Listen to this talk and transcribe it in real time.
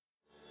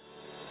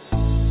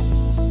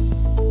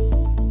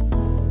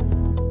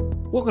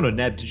Welcome to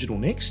NAB Digital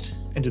Next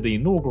and to the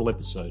inaugural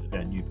episode of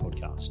our new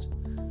podcast.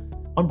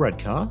 I'm Brad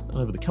Carr, and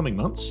over the coming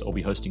months I'll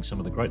be hosting some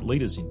of the great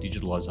leaders in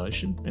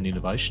digitalisation and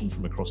innovation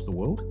from across the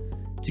world,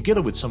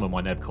 together with some of my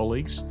NAB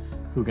colleagues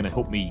who are going to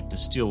help me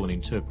distill and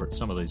interpret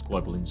some of these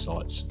global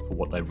insights for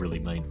what they really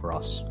mean for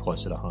us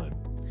closer to home.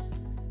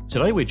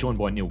 Today we're joined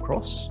by Neal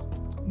Cross.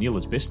 Neal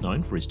is best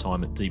known for his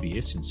time at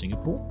DBS in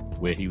Singapore,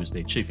 where he was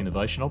their Chief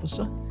Innovation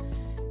Officer.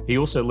 He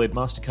also led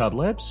MasterCard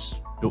Labs,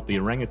 built the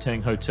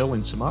Orangutan Hotel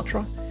in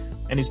Sumatra,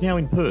 and is now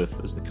in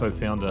Perth as the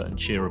co-founder and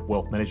chair of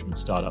wealth management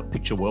startup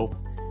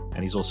PictureWealth,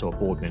 and he's also a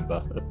board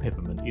member of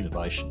Peppermint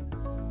Innovation.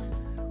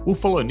 We'll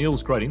follow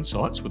Neal's great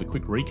insights with a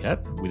quick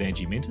recap with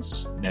Angie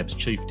Mentis, NAB's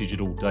Chief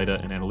Digital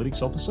Data and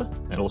Analytics Officer,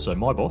 and also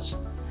my boss.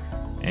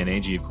 And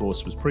Angie, of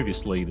course, was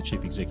previously the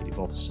Chief Executive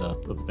Officer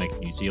of the Bank of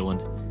New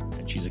Zealand,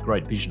 and she's a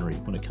great visionary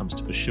when it comes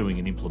to pursuing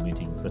and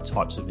implementing the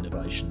types of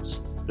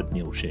innovations that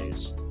Neal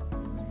shares.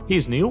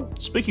 Here's Neal,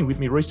 speaking with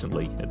me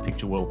recently at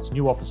PictureWealth's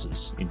new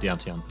offices in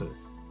downtown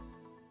Perth.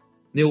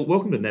 Neal,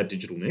 welcome to NAB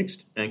Digital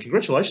Next, and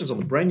congratulations on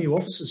the brand new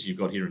offices you've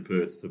got here in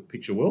Perth for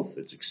PictureWealth.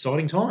 It's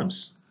exciting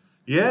times.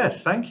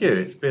 Yes, thank you.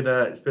 It's been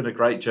a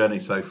great journey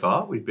so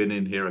far. We've been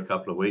in here a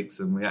couple of weeks,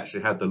 and we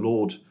actually had the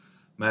Lord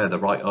Mayor, the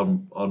Right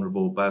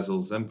Honourable Basil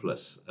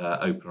Zempilas,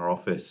 open our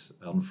office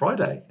on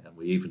Friday, and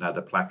we even had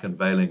a plaque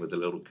unveiling with a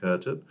little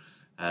curtain.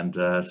 And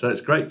so it's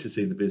great to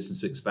see the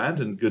business expand,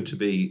 and good to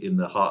be in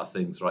the heart of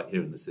things right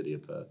here in the city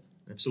of Perth.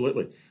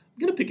 Absolutely.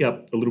 I'm going to pick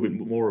up a little bit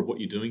more of what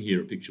you're doing here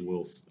at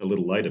PictureWealth a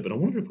little later, but I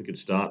wonder if we could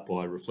start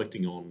by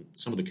reflecting on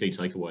some of the key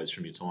takeaways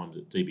from your time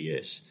at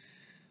DBS.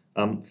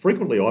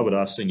 Frequently, I would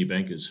ask senior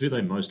bankers who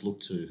they most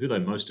looked to, who they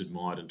most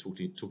admired and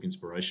took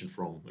inspiration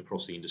from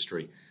across the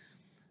industry.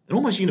 And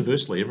almost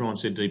universally, everyone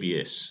said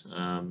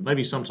DBS.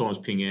 Maybe sometimes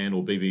Ping An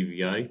or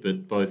BBVA,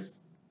 but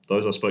both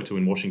those I spoke to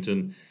in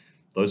Washington,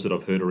 those that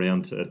I've heard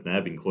around at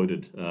NAB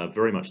included,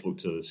 very much look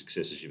to the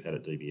successes you've had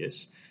at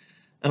DBS.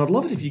 And I'd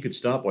love it if you could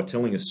start by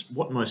telling us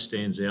what most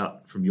stands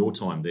out from your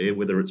time there,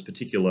 whether it's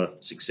particular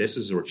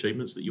successes or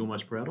achievements that you're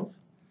most proud of.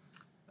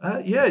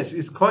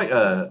 It's quite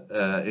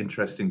an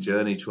interesting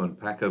journey to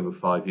unpack over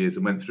 5 years,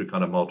 and went through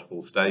kind of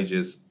multiple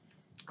stages.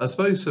 I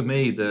suppose for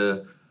me,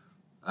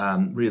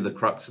 really the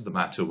crux of the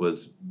matter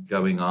was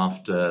going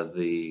after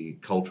the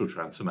cultural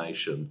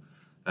transformation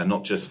and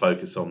not just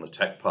focus on the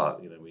tech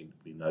part. You know,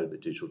 we know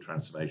that digital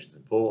transformation is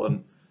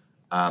important.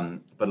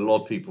 But a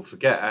lot of people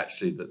forget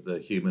actually that the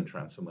human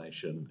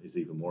transformation is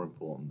even more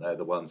important. They're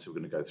the ones who are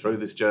going to go through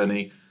this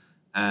journey.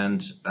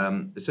 And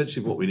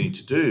essentially what we need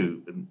to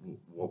do, and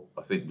what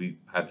I think we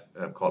had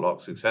quite a lot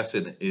of success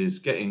in, is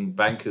getting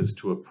bankers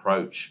to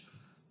approach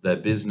their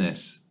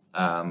business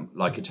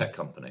like a tech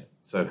company.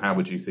 So how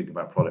would you think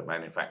about product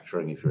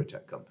manufacturing if you're a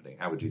tech company?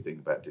 How would you think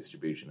about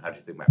distribution? How do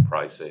you think about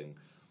pricing,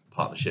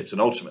 partnerships?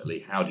 And ultimately,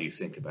 how do you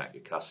think about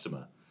your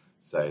customer?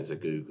 Say as a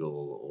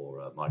Google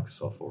or a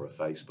Microsoft or a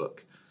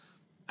Facebook,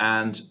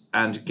 and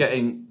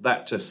getting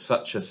that to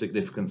such a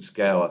significant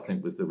scale, I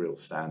think, was the real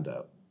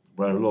standout.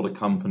 Where a lot of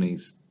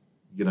companies,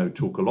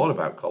 talk a lot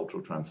about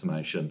cultural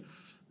transformation,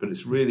 but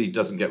it really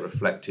doesn't get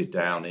reflected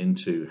down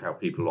into how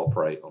people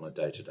operate on a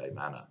day-to-day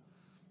manner.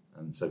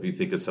 And so, if you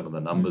think of some of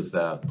the numbers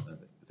there,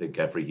 I think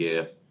every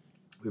year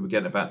we were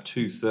getting about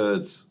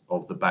 2/3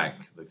 of the bank,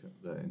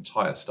 the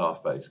entire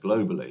staff base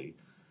globally,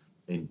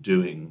 in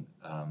doing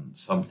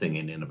something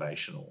in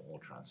innovation or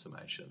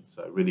transformation.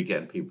 So really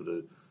getting people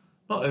to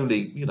not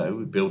only,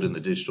 building the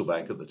digital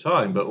bank at the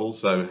time, but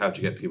also how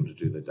do you get people to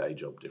do their day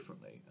job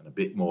differently and a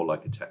bit more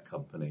like a tech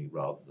company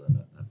rather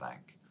than a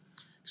bank.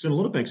 Because in a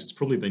lot of banks, it's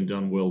probably been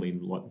done well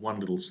in like one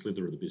little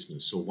slither of the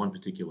business or one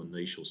particular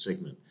niche or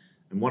segment.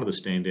 And one of the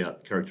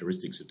standout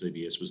characteristics of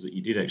DBS was that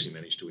you did actually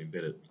manage to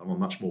embed it on a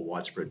much more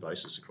widespread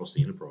basis across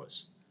the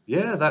enterprise.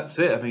 Yeah, that's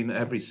it. I mean,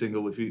 every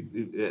single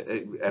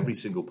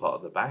part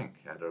of the bank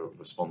had a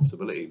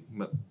responsibility.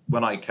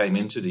 When I came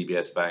into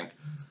DBS Bank,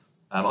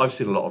 I've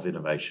seen a lot of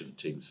innovation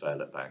teams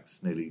fail at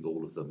banks. Nearly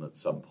all of them at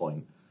some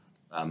point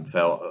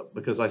fail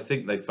because I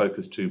think they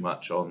focus too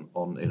much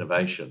on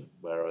innovation.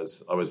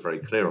 Whereas I was very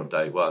clear on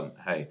day one,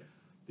 hey,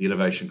 the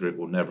innovation group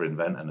will never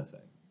invent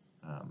anything.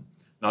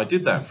 Now I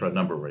did that for a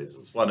number of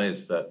reasons. One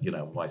is that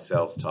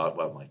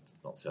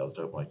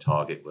my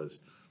target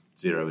was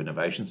 0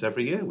 innovations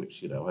every year,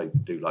 which, I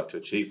do like to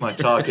achieve my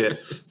target.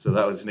 So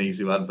that was an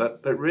easy one.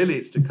 But really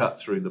it's to cut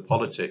through the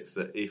politics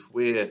that if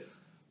we're,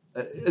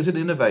 as an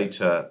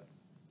innovator,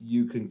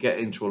 you can get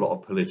into a lot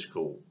of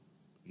political,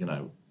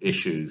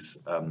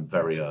 issues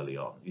very early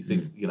on. You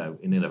think,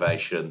 in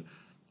innovation,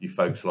 you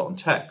focus a lot on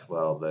tech.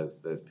 Well,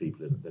 there's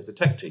people, there's a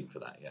tech team for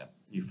that, yeah.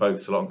 You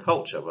focus a lot on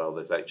culture. Well,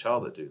 there's HR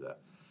that do that.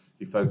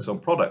 You focus on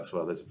products.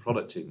 Well, there's a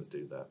product team that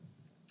do that.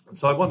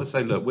 So I want to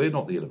say, look, we're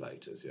not the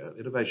innovators, yeah.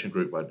 Innovation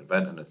group won't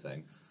invent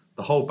anything.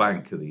 The whole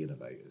bank are the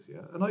innovators,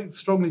 yeah. And I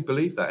strongly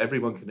believe that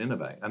everyone can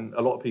innovate. And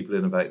a lot of people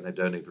innovate and they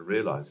don't even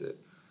realise it.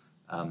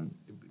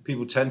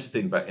 People tend to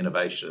think about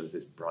innovation as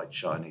this bright,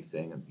 shiny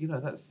thing. And,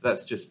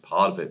 that's just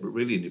part of it. But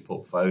really in your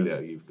portfolio,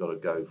 you've got to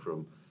go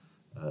from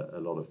a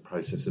lot of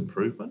process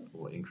improvement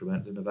or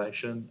incremental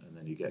innovation. And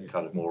then you get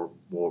kind of more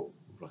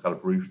kind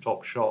of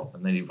rooftop shot,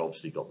 and then you've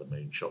obviously got the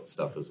moonshot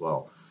stuff as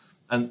well.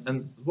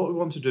 And what we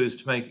want to do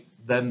is to make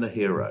them the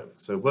hero.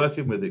 So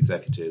working with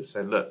executives,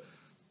 saying, look,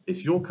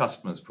 it's your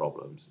customers'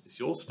 problems, it's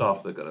your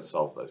staff that are going to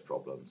solve those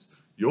problems.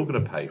 You're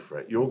going to pay for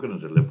it. You're going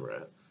to deliver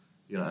it.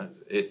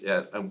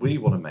 And we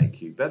want to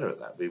make you better at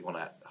that. We want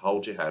to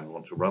hold your hand. We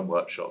want to run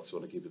workshops. We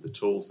want to give you the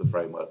tools, the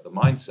framework, the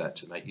mindset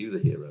to make you the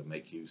hero,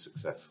 make you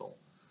successful.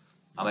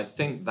 And I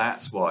think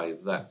that's why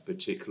that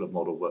particular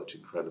model worked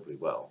incredibly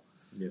well.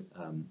 Yeah.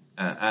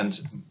 And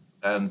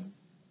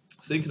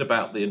thinking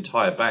about the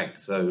entire bank,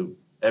 so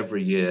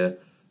every year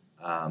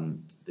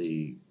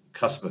the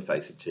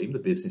customer-facing team, the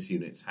business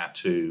units, had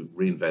to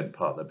reinvent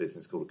part of their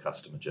business called a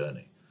customer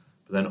journey.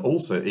 But then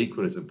also,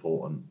 equally as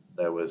important,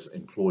 there was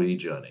employee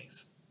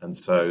journeys. And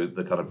so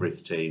the kind of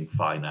risk team,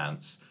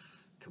 finance,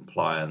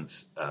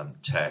 compliance,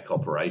 tech,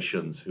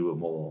 operations, who were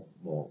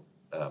more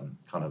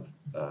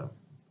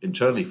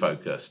internally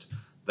focused,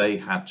 they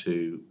had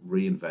to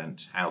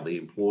reinvent how the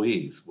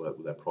employees work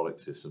with their product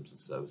systems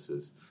and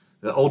services.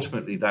 And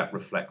ultimately, that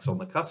reflects on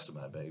the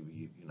customer.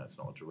 Maybe it's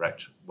not a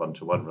direct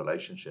one-to-one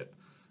relationship.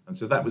 And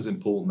so that was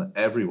important that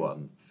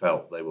everyone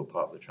felt they were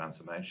part of the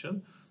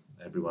transformation.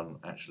 Everyone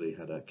actually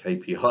had a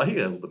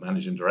KPI, all the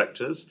managing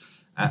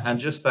directors, and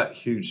just that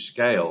huge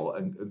scale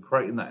and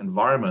creating that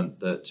environment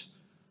that,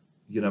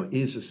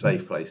 is a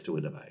safe place to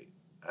innovate.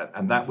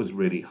 And that was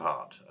really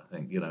hard. I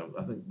think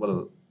one of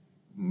the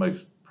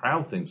most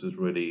proud things was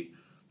really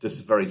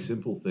just a very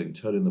simple thing,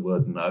 turning the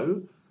word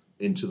no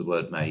into the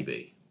word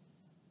maybe.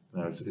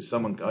 If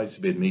someone, I used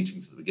to be in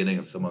meetings at the beginning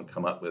and someone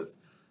come up with,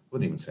 I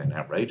wouldn't even say an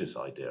outrageous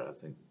idea, I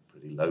think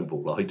pretty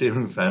lowball idea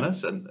in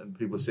fairness, and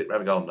people sit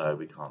around and go, oh no,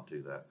 we can't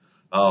do that.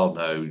 Oh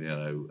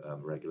no,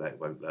 regulator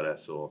won't let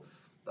us, or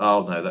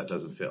oh no, that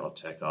doesn't fit our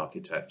tech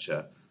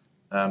architecture.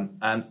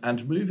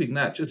 And moving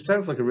that just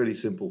sounds like a really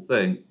simple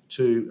thing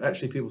to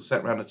actually people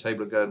sat around a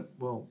table and going,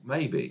 well,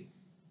 maybe.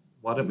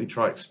 Why don't we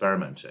try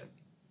experimenting?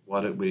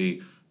 Why don't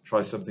we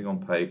try something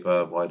on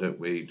paper? Why don't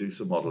we do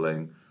some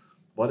modeling?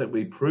 Why don't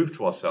we prove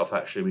to ourselves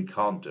actually we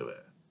can't do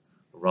it,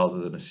 rather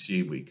than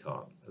assume we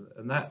can't?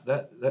 And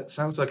that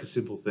sounds like a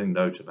simple thing,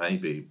 no to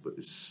maybe, but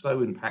it's so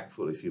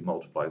impactful if you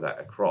multiply that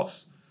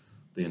across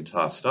the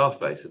entire staff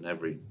base, and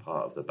every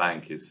part of the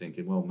bank is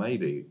thinking, well,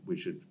 maybe we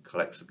should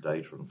collect some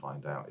data and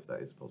find out if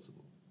that is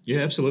possible. Yeah,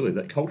 absolutely.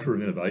 That culture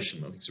of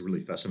innovation, I think, is a really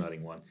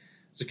fascinating one.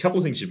 There's a couple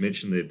of things you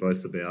mentioned there,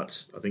 both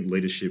about, I think,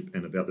 leadership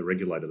and about the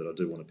regulator that I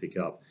do want to pick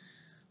up.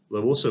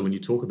 Though also, when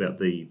you talk about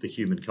the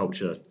human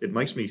culture, it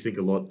makes me think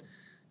a lot.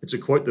 It's a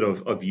quote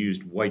that I've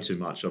used way too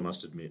much, I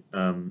must admit.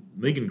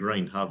 Megan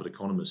Green, Harvard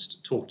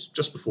economist, talked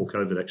just before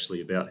COVID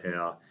actually about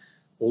how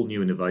all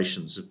new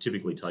innovations have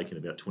typically taken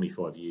about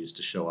 25 years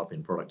to show up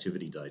in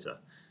productivity data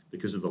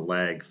because of the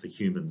lag for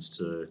humans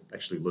to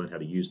actually learn how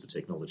to use the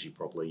technology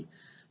properly,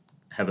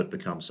 have it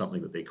become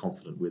something that they're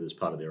confident with as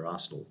part of their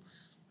arsenal.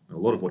 And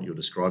a lot of what you're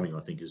describing,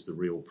 I think, is the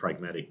real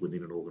pragmatic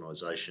within an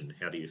organisation.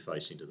 How do you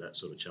face into that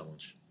sort of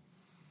challenge?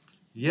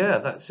 Yeah,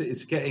 that's it.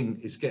 It's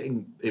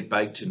getting it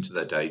baked into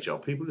their day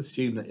job. People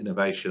assume that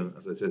innovation,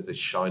 as I said, this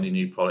shiny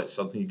new product,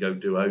 something you go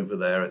do over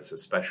there. It's a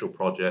special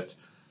project.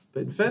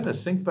 But in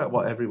fairness, think about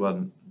what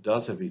everyone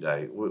does every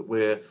day.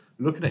 We're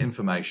looking at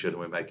information and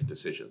we're making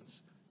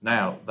decisions.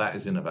 Now, that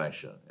is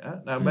innovation. Yeah?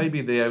 Now,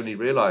 maybe they only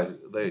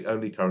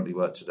currently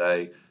work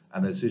today,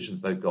 and the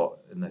decisions they've got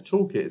in their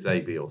toolkit is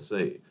A, B, or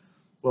C.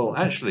 Well,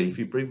 actually, if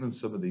you bring them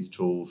some of these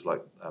tools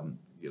like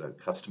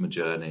customer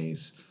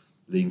journeys,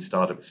 lean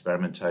startup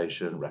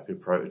experimentation,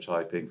 rapid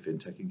prototyping,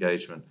 fintech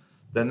engagement,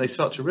 then they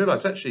start to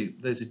realize actually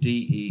there's a D,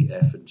 E,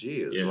 F, and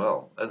G as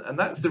well. And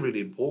that's the really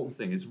important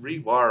thing, is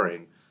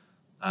rewiring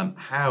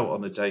how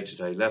on a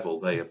day-to-day level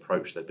they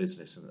approach their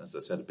business. And as I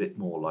said, a bit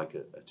more like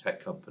a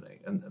tech company.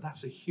 And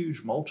that's a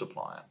huge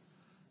multiplier.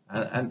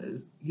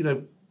 And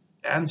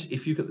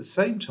if you at the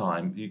same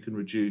time, you can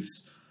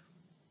reduce,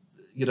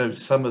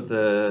 some of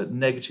the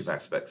negative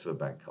aspects of a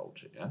bank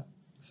culture. Yeah.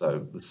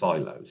 So the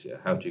silos. Yeah.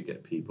 How do you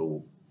get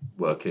people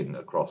working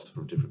across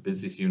from different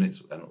business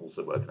units and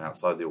also working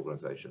outside the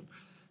organization?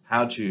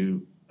 How do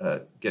you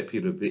get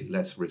people a bit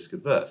less risk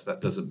averse?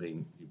 That doesn't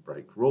mean you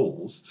break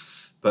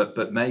rules,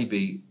 but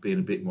maybe being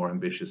a bit more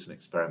ambitious and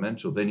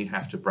experimental. Then you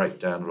have to break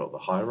down a lot of the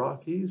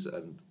hierarchies,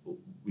 and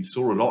we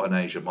saw a lot in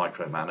Asia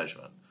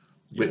micromanagement,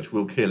 which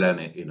will kill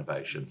any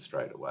innovation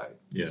straight away.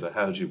 Yeah. So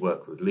how do you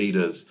work with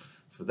leaders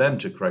for them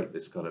to create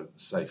this kind of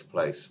safe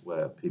place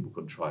where people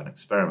can try and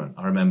experiment?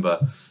 I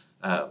remember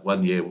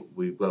one year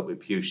we worked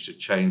with Piyush to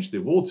change the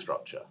award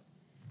structure.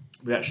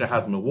 We actually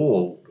had an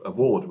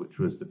award which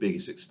was the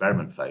biggest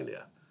experiment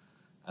failure.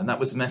 And that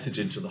was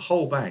messaging to the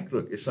whole bank,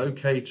 look, it's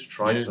okay to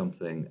try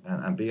something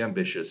and be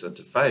ambitious and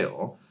to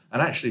fail.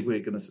 And actually, we're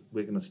going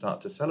to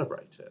start to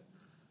celebrate it.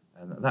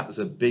 And that was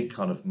a big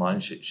kind of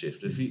mindset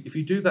shift. If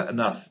you do that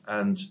enough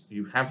and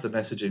you have the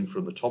messaging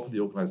from the top of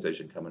the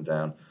organization coming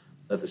down,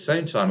 at the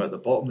same time, at the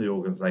bottom of the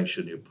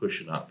organization, you're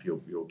pushing up,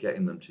 you're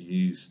getting them to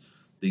use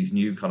these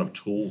new kind of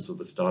tools of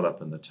the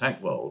startup and the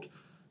tech world.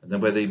 And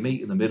then where they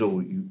meet in the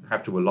middle, you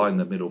have to align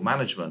the middle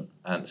management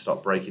and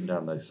start breaking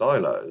down those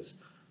silos.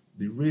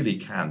 you really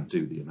can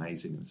do the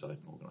amazing inside an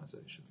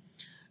organisation.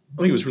 I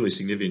think it was really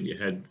significant. You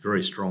had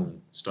very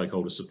strong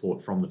stakeholder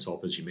support from the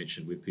top, as you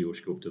mentioned, with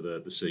Piyush Gupta,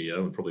 the CEO,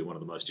 and probably one of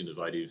the most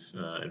innovative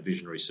and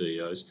visionary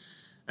CEOs.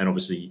 And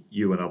obviously,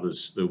 you and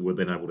others that were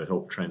then able to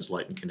help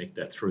translate and connect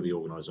that through the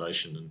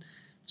organisation. And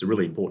it's a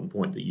really important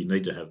point that you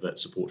need to have that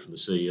support from the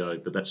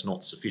CEO, but that's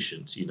not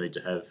sufficient. You need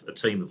to have a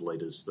team of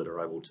leaders that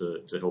are able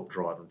to help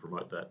drive and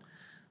promote that,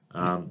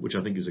 which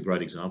I think is a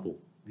great example.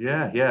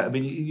 Yeah. I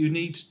mean, you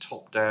need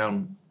top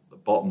down,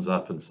 bottoms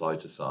up, and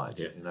side to side.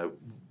 Yeah. You know,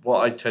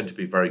 what I tend to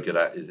be very good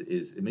at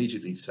is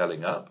immediately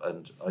selling up,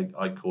 and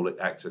I call it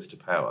access to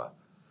power.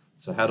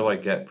 So how do I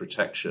get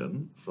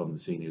protection from the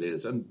senior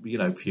leaders and, you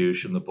know,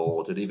 Piyush and the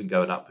board, and even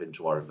going up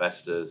into our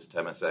investors,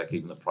 Temasek,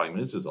 even the Prime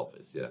Minister's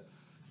office,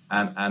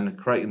 and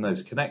creating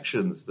those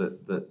connections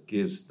that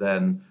gives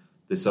then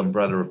this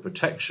umbrella of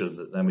protection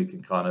that then we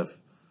can kind of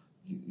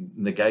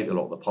negate a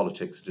lot of the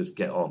politics, just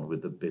get on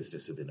with the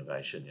business of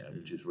innovation,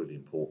 which is really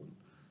important.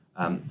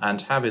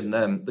 And having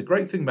them, the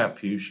great thing about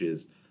Piyush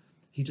is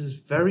he does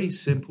very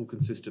simple,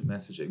 consistent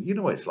messaging. You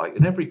know what it's like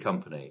in every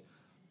company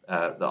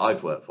that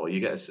I've worked for. You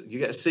get a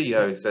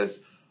CEO who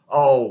says,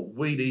 "Oh,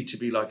 we need to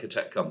be like a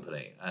tech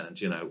company," and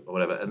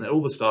whatever, and then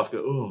all the staff go,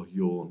 "Oh,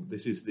 yawn.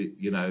 This is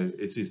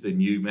the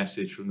new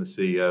message from the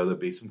CEO. There'll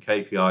be some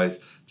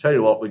KPIs. Tell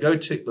you what, we go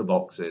tick the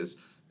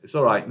boxes. It's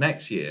all right.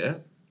 Next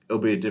year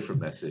it'll be a different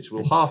message.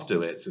 We'll half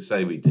do it to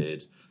say we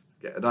did."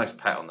 Get a nice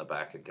pat on the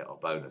back and get our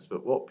bonus.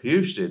 But what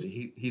Piyush did,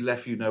 he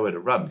left you nowhere to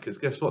run, because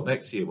guess what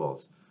next year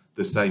was?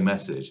 The same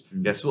message.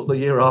 Guess what the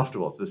year after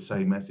was? The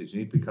same message. You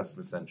need to be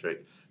customer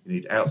centric. You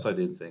need outside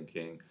in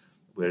thinking.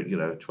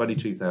 We're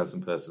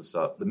 22,000 person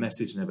start. The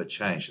message never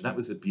changed, and that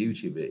was the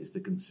beauty of it, is the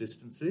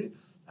consistency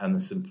and the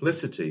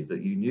simplicity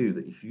that you knew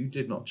that if you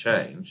did not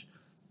change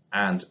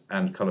and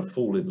kind of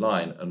fall in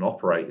line and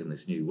operate in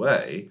this new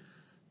way,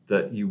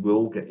 that you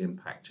will get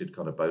impacted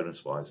kind of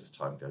bonus-wise as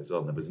time goes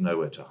on. There was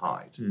nowhere to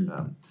hide.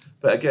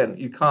 But again,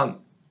 you can't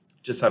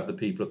just have the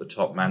people at the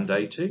top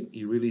mandating.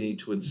 You really need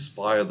to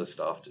inspire the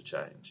staff to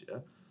change.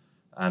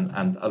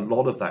 And a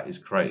lot of that is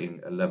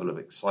creating a level of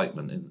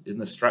excitement. In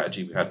the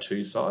strategy, we had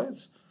two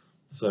sides.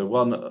 So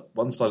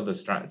one side of the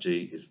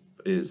strategy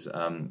is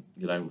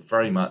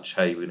very much,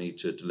 hey, we need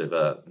to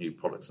deliver new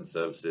products and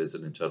services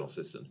and internal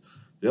systems.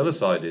 The other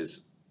side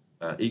is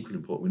equally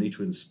important. We need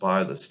to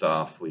inspire the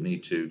staff.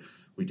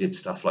 We did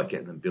stuff like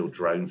getting them build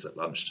drones at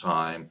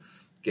lunchtime,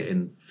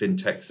 getting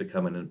fintechs to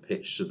come in and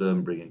pitch to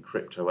them, bringing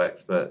crypto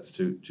experts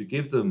to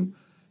give them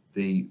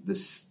the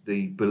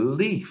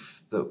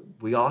belief that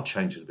we are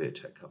changing to be a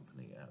tech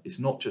company. It's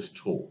not just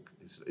talk.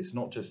 It's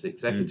not just the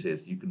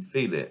executives. You can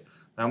feel it.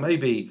 Now,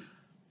 maybe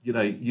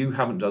you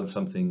haven't done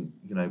something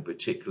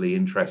particularly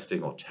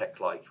interesting or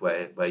tech-like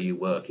where you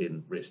work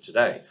in risk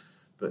today.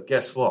 But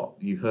guess what?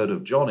 You heard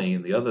of Johnny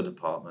in the other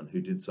department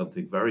who did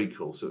something very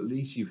cool. So at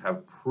least you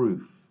have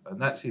proof. And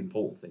that's the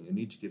important thing. You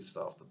need to give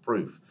staff the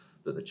proof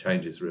that the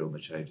change is real and the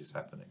change is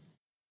happening.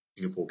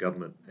 Singapore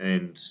government.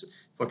 And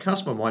if I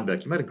cast my mind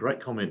back, you made a great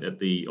comment at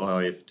the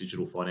IIF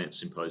Digital Finance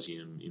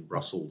Symposium in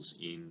Brussels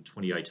in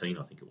 2018,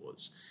 I think it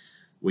was,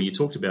 where you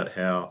talked about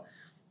how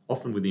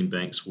often within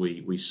banks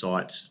we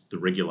cite the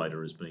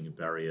regulator as being a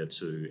barrier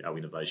to our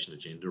innovation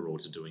agenda or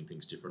to doing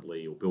things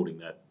differently or building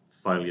that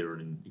failure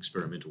and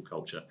experimental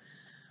culture.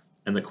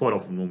 And that quite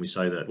often when we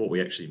say that, what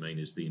we actually mean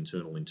is the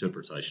internal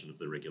interpretation of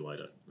the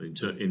regulator,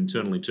 the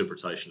internal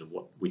interpretation of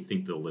what we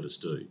think they'll let us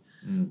do.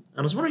 And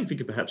I was wondering if you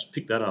could perhaps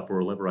pick that up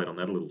or elaborate on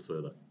that a little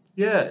further.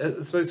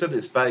 Yeah, so it's at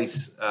its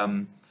base,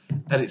 and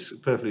it's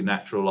perfectly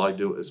natural. I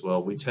do it as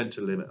well. We tend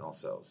to limit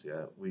ourselves.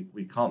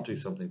 We can't do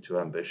something too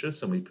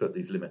ambitious, and we put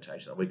these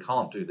limitations. We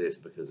can't do this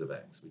because of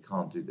X. We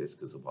can't do this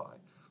because of Y.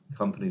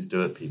 Companies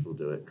do it, people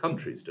do it,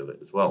 countries do it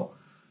as well.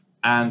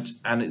 And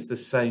it's the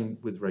same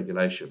with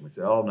regulation. We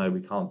say, oh, no,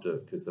 we can't do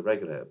it because the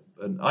regulator.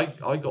 And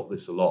I got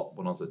this a lot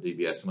when I was at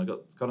DBS, and I got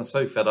kind of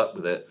so fed up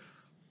with it.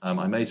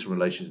 I made some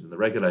relations with the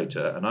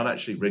regulator, and I'd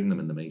actually ring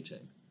them in the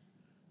meeting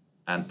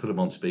and put them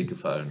on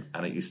speakerphone,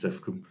 and it used to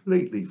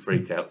completely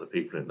freak out the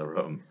people in the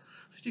room.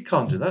 I said, you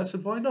can't do that. I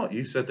said, why not?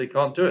 You said they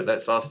can't do it.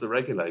 Let's ask the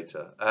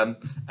regulator.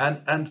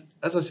 And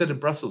as I said in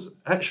Brussels,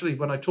 actually,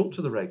 when I talk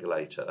to the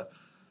regulator,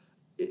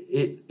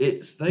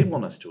 it's they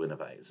want us to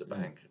innovate as a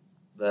bank.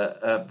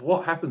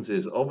 What happens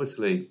is,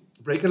 obviously,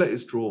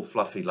 regulators draw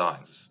fluffy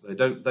lines. They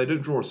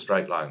don't draw a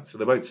straight line. So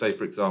they won't say,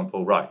 for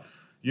example, right,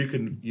 you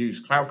can use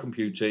cloud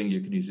computing, you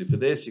can use it for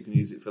this, you can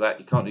use it for that,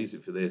 you can't use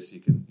it for this,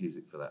 you can use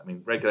it for that. I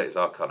mean, regulators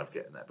are kind of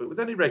getting there. But with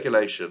any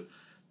regulation,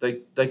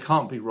 they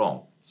can't be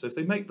wrong. So if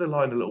they make the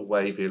line a little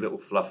wavy, a little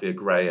fluffy, a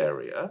grey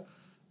area,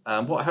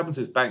 what happens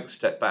is banks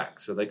step back.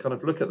 So they kind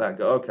of look at that and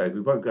go, okay,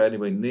 we won't go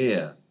anywhere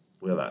near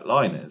where that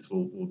line is.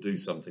 We'll do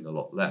something a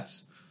lot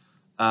less.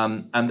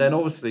 And then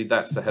obviously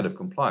that's the head of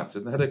compliance.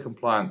 And the head of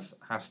compliance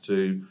has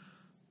to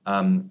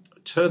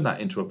turn that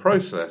into a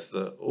process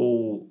that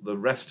all the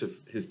rest of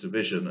his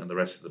division and the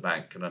rest of the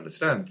bank can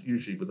understand,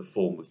 usually with a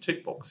form with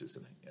tick boxes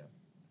in it.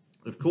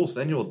 And of course,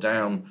 then you're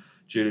down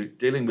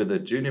dealing with a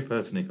junior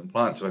person in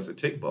compliance who has a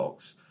tick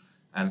box,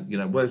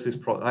 And, where's this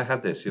I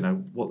had this,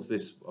 what's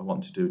this? I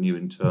want to do a new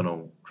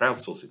internal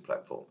crowdsourcing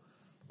platform.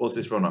 What's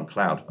this run on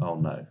cloud? Oh,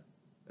 no.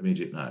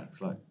 Immediate no.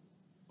 It's like,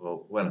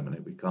 well, wait a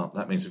minute, we can't.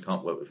 That means we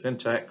can't work with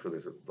fintech, or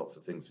there's lots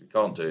of things we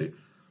can't do.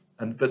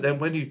 But then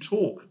when you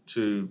talk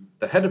to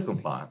the head of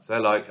compliance, they're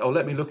like, oh,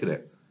 let me look at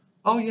it.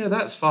 Oh, yeah,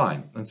 that's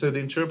fine. And so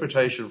the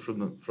interpretation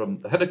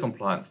from the head of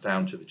compliance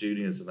down to the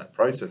juniors and that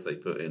process they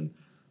put in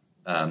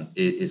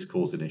is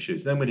causing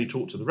issues. Then when you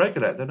talk to the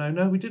regulator, they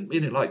no, we didn't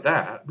mean it like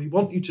that. We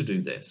want you to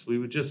do this. We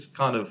were just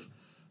kind of,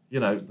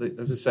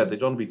 as I said, they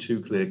don't want to be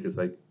too clear because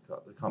they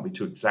can't be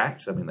too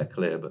exact. I mean, they're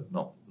clear, but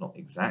not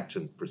exact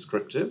and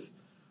prescriptive.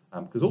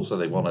 Because also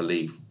they want to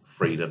leave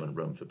freedom and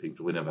room for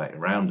people to innovate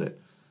around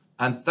it.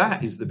 And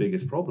that is the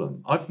biggest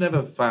problem. I've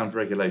never found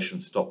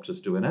regulation stopped us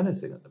doing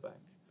anything at the bank.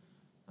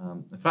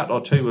 In fact,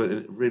 I'll tell you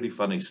a really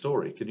funny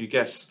story. Can you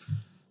guess?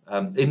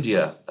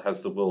 India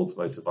has the world's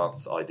most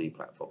advanced ID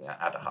platform,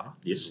 Aadhaar.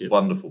 Yes, yep.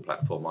 Wonderful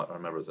platform. I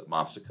remember I was at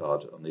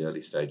MasterCard on the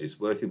early stages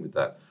working with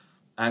that.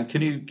 And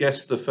can you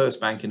guess the first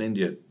bank in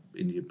India?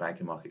 Indian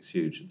banking market's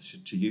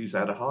huge. To use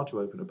Aadhaar to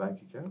open a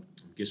bank account?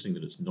 I'm guessing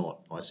that it's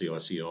not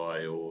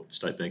ICICI or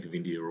State Bank of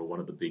India or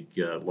one of the big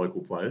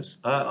local players.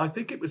 I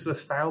think it was the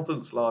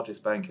 1,000th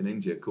largest bank in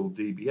India called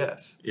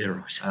DBS. Yeah,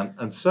 right.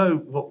 And so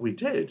what we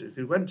did is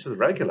we went to the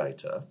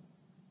regulator.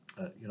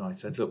 I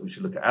said, look, we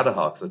should look at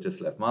Aadhaar because I just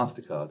left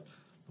MasterCard.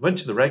 I went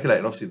to the regulator,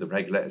 and obviously the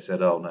regulator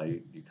said, oh, no,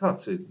 you can't.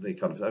 So they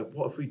kind of said,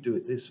 what if we do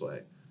it this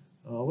way?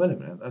 Oh, wait a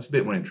minute, that's a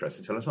bit more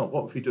interesting. Tell us not.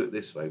 What if we do it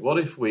this way? What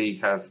if we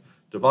have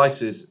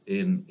devices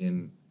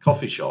in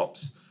coffee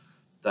shops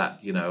that,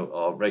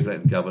 are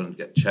regulated and governed and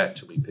get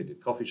checked, and we pick a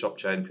coffee shop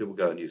chain, people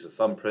go and use a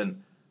thumbprint.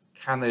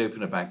 Can they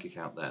open a bank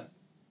account then?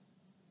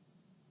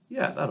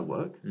 Yeah, that'll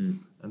work.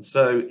 And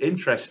so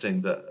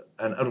interesting that,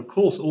 and of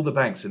course, all the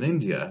banks in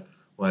India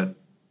went,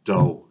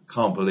 oh,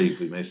 can't believe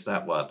we missed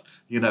that one.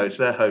 It's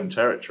their home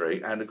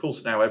territory. And of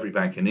course, now every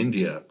bank in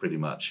India pretty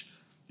much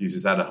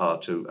uses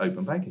Aadhaar to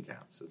open bank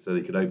accounts. So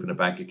they could open a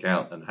bank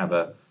account and have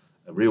a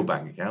real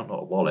bank account, not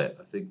a wallet,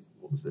 I think,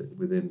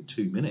 within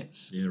 2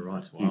 minutes. Yeah,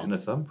 right. Wow. Using a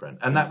thumbprint.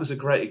 And that was a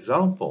great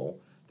example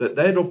that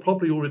they'd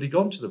probably already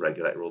gone to the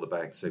regulator, or the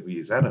bank said, we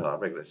use Aadhaar. The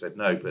regulator said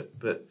no,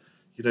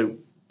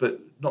 but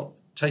not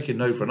taking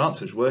no for an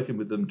answer, it's working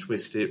with them,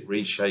 twist it,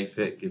 reshape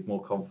it, give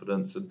more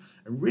confidence, and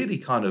really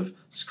kind of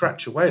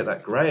scratch away at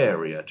that grey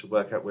area to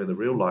work out where the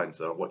real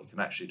lines are, what you can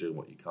actually do and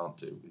what you can't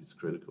do is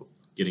critical.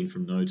 Getting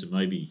from no to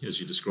maybe,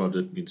 as you described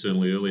it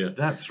internally earlier.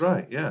 That's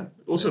right, yeah.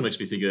 It also makes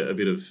me think a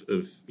bit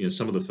of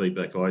some of the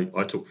feedback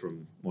I took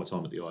from my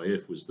time at the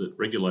IF was that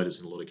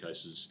regulators in a lot of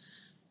cases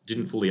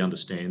didn't fully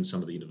understand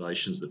some of the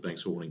innovations that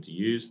banks were wanting to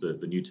use, the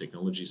new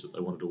technologies that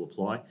they wanted to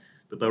apply,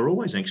 but they were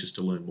always anxious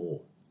to learn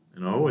more.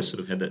 And I always sort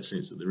of had that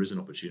sense that there is an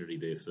opportunity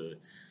there for,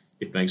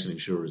 if banks and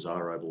insurers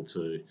are able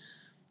to,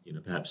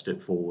 perhaps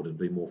step forward and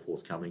be more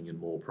forthcoming and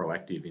more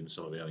proactive in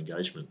some of our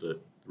engagement, that the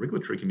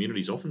regulatory community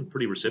is often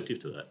pretty receptive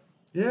to that.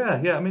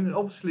 Yeah. I mean,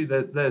 obviously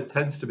there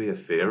tends to be a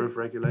fear of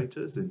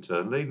regulators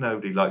internally.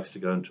 Nobody likes to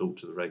go and talk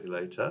to the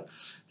regulator.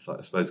 It's like,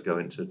 I suppose,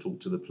 going to talk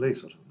to the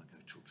police. I don't want to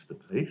go talk to the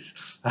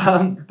police.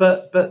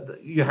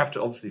 But you have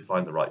to obviously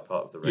find the right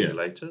part of the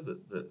regulator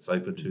that's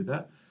open to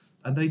that.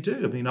 And they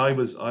do. I mean,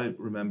 I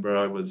remember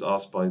I was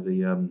asked by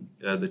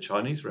the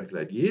Chinese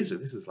regulator years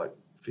ago. This was like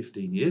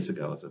 15 years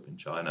ago. I was up in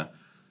China.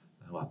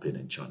 Well, I've been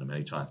in China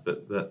many times,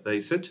 but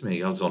they said to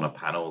me, I was on a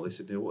panel. They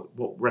said,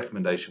 what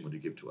recommendation would you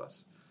give to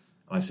us?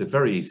 And I said,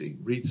 very easy.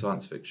 Read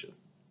science fiction,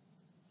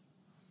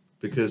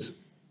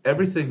 because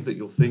everything that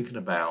you're thinking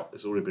about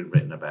has already been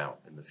written about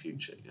in the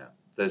future. Yeah,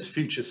 there's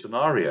future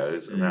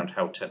scenarios around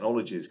how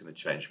technology is going to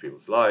change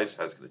people's lives,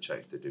 how it's going to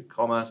change they do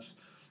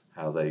commerce,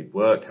 how they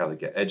work, how they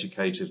get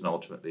educated, and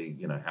ultimately,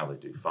 how they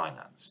do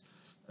finance.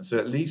 And so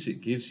at least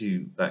it gives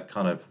you that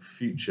kind of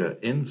future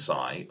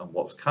insight on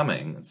what's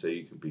coming, and so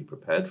you can be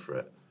prepared for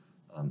it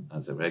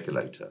as a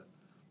regulator.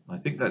 And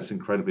I think that's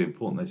incredibly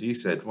important. As you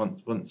said,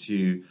 once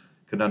you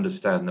can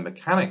understand the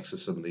mechanics of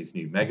some of these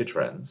new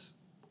megatrends,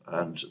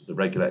 and the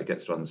regulator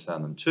gets to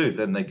understand them too,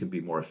 then they can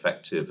be more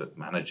effective at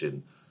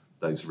managing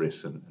those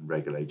risks and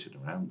regulating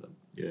around them.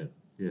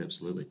 Yeah,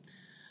 absolutely.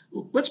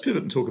 Well, let's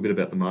pivot and talk a bit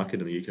about the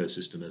market and the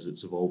ecosystem as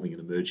it's evolving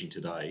and emerging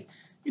today.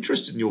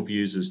 Interested in your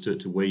views as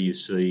to where you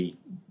see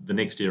the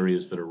next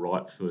areas that are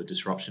ripe for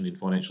disruption in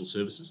financial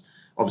services.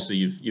 Obviously,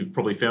 you've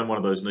probably found one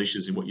of those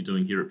niches in what you're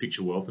doing here at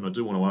PictureWealth, and I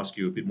do want to ask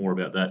you a bit more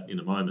about that in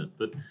a moment.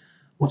 But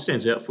what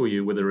stands out for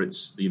you, whether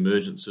it's the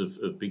emergence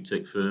of big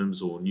tech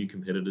firms or new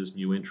competitors,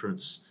 new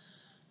entrants?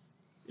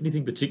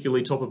 Anything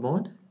particularly top of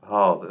mind?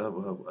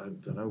 Oh, I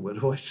don't know, where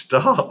do I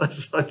start?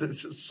 There's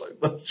just so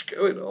much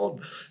going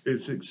on.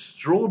 It's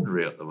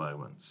extraordinary at the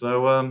moment.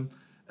 So,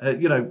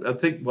 I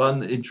think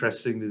one,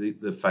 interestingly,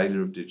 the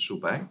failure of digital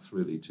banks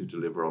really to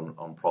deliver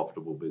on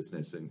profitable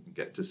business and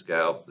get to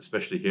scale,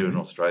 especially here in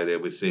Australia.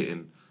 We see it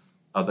in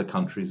other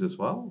countries as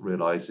well,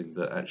 realising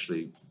that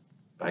actually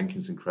banking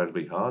is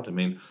incredibly hard. I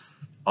mean,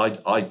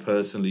 I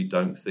personally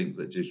don't think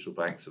that digital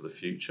banks are the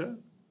future,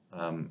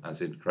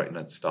 as in creating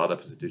a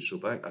startup as a digital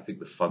bank. I think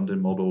the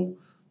funding model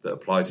that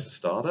applies to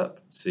startup,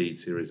 seed,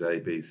 Series A,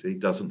 B, C,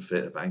 doesn't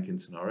fit a banking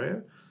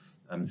scenario.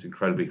 It's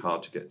incredibly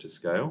hard to get to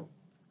scale.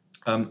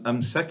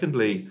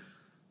 Secondly,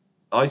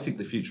 I think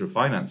the future of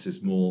finance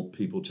is more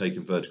people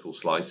taking vertical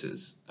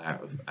slices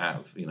out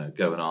of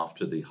going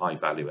after the high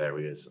value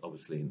areas.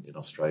 Obviously, in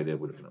Australia,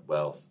 we're looking at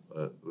wealth,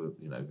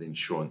 the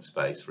insurance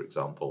space, for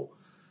example,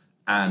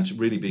 and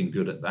really being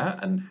good at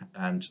that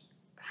and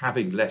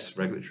having less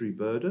regulatory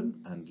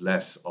burden and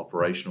less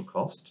operational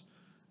cost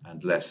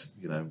and less,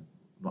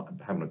 not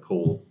having a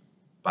core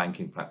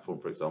banking platform,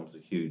 for example, is a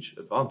huge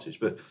advantage.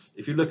 But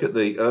if you look at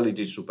the early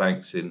digital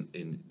banks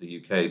in the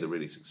UK, the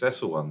really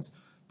successful ones,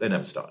 they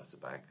never started as a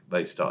bank.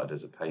 They started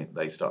as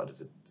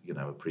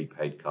a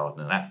prepaid card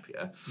and an app,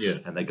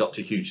 and they got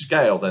to huge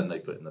scale. Then they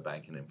put in the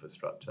banking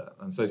infrastructure.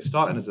 And so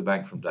starting as a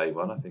bank from day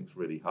one, I think, is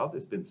really hard.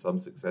 There's been some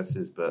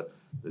successes, but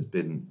there's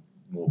been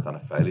more kind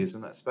of failures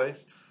in that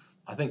space.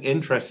 I think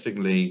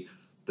interestingly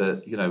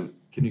that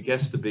can you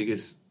guess the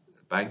biggest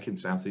bank in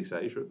Southeast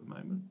Asia at the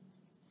moment,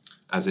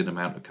 as in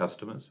amount of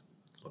customers?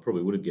 I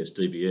probably would have guessed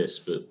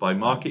DBS, but by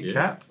market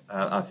cap,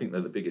 I think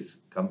they're the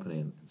biggest company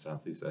in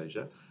Southeast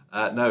Asia.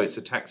 No, it's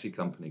a taxi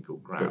company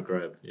called Grab.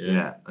 Grab,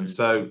 And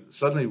so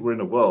suddenly we're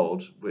in a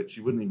world which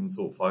you wouldn't even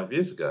thought 5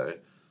 years ago.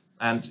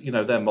 And,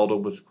 their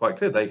model was quite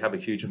clear. They have a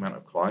huge amount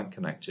of client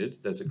connected.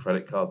 There's a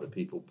credit card that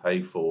people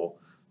pay for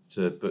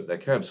to book their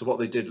cabs. So what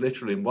they did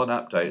literally in one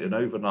update and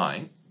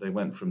overnight, they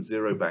went from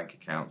 0 bank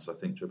accounts, I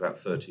think, to about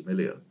 30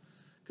 million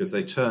because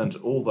they turned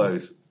all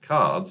those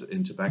cards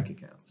into bank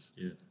accounts.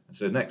 Yeah.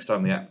 So next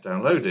time the app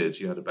downloaded,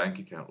 you had a bank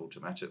account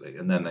automatically.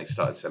 And then they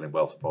started selling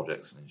wealth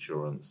projects and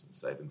insurance and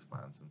savings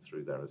plans and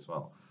through there as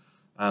well.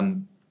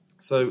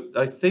 So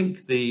I think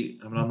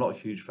I'm not a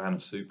huge fan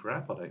of super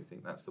app. I don't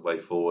think that's the way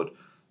forward.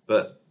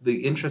 But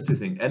the interesting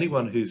thing,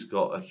 anyone who's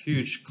got a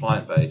huge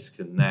client base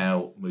can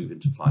now move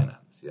into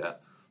finance. Yeah,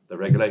 the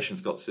regulations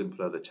got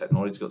simpler. The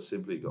technology's got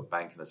simpler. You've got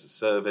banking as a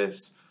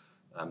service.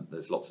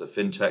 There's lots of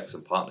fintechs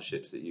and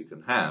partnerships that you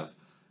can have.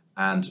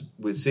 And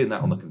we're seeing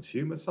that on the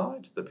consumer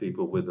side, that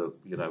people with a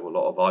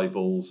lot of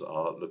eyeballs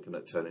are looking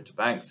at turning to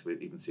banks.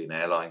 We've even seen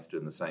airlines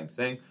doing the same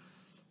thing.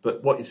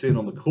 But what you're seeing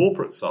on the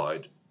corporate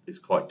side is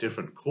quite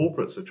different.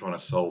 Corporates are trying to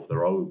solve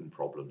their own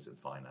problems in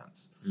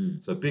finance.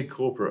 So a big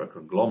corporate, a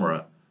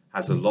conglomerate,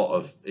 has a lot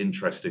of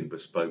interesting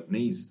bespoke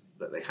needs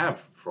that they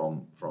have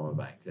from a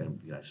bank.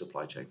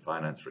 Supply chain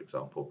finance, for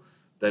example.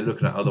 They're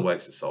looking at other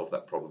ways to solve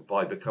that problem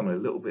by becoming a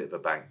little bit of a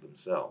bank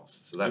themselves.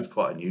 So that's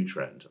quite a new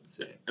trend, I'm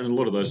seeing. And a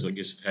lot of those, I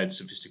guess, have had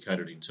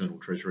sophisticated internal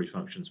treasury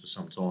functions for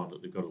some time,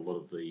 but they've got a lot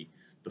of the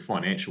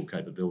financial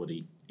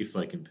capability if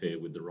they can pair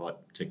with the right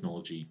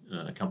technology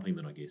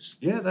accompaniment, I guess.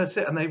 Yeah, that's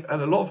it. And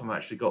a lot of them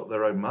actually got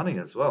their own money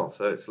as well.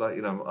 So it's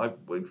like,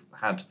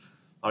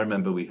 I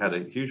remember we had a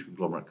huge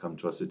conglomerate come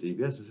to us at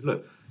DBS and said,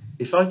 look,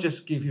 if I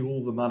just give you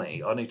all the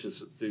money, I need to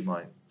do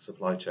my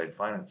supply chain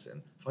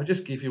financing. If I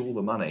just give you all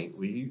the money,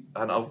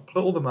 and I'll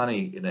put all the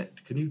money in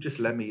it, can you just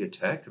lend me your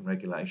tech and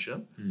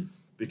regulation?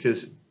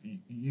 Because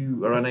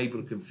you are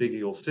unable to configure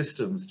your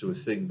systems to a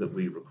thing that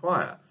we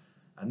require.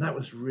 And that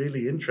was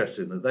really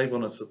interesting, that they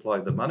want to supply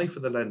the money for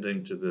the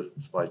lending to the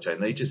supply chain.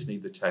 They just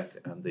need the tech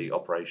and the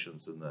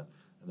operations and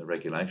the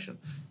regulation.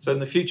 So in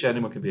the future,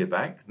 anyone can be a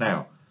bank.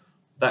 Now,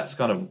 that's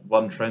kind of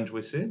one trend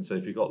we're seeing. So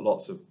if you've got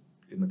lots of,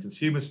 in the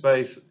consumer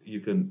space, you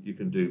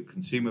can do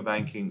consumer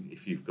banking.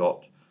 If you've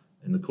got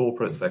in the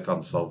corporates, they're kind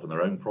of solving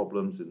their own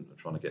problems and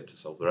trying to get to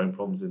solve their own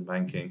problems in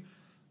banking.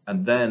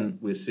 And then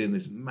we're seeing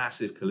this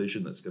massive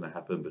collision that's going to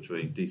happen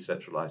between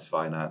decentralized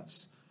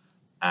finance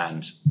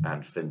and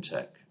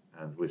fintech.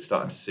 And we're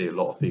starting to see a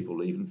lot of people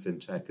leaving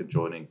fintech and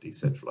joining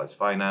decentralized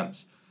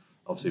finance.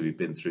 Obviously, we've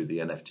been through the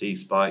NFT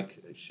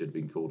spike. It should have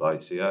been called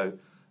ICO.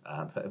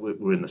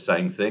 We're in the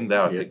same thing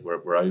there. I think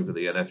we're over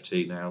the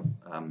NFT now,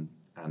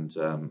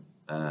 and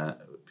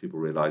people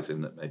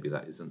realizing that maybe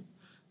that isn't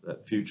the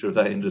future of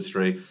that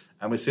industry.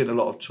 And we're seeing a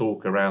lot of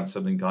talk around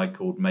something I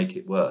called Make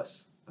It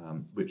Worse,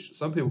 which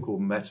some people call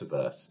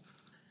metaverse.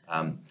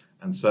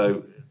 And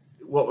so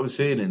what we're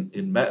seeing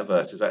in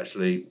metaverse is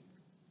actually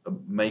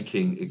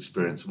making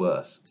experience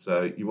worse.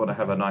 So you want to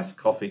have a nice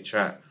coffee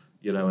chat,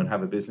 and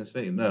have a business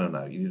meeting?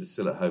 No. You need to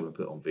sit at home and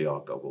put on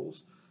VR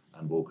goggles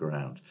and walk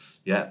around.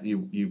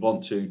 You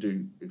want to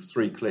do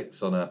 3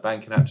 clicks on a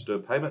banking app to do a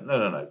payment?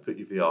 No. Put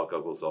your VR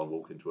goggles on,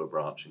 walk into a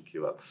branch and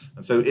queue up.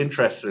 And so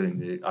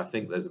interestingly, I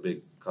think there's a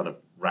big kind of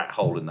rat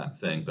hole in that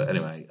thing. But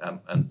anyway,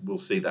 and we'll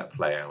see that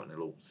play out and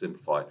it'll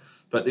simplify.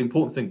 But the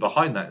important thing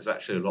behind that is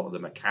actually a lot of the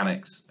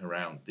mechanics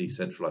around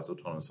decentralized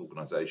autonomous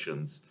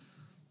organizations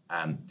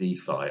and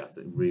DeFi, I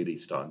think, really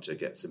starting to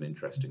get some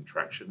interesting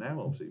traction now,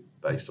 obviously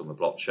based on the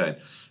blockchain.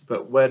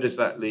 But where does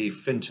that leave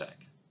fintech?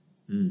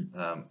 And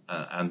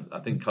I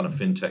think kind of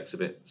fintech's a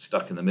bit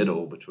stuck in the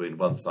middle between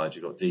one side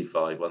you've got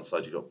DeFi, one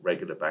side you've got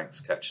regular banks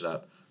catching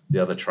up, the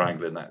other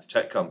triangle, and that's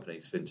tech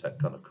companies, fintech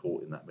kind of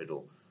caught in that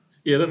middle.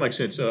 Yeah, that makes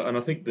sense. And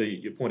I think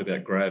your point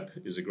about Grab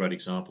is a great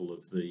example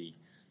of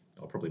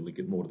I'll probably link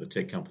it more to the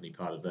tech company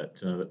part of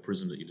that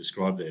prism that you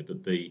described there,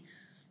 but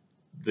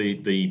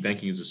the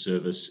banking as a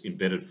service,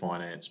 embedded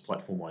finance,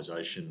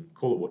 platformization,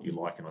 call it what you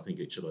like, and I think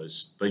each of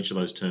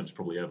those terms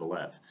probably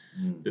overlap.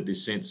 But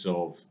this sense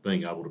of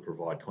being able to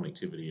provide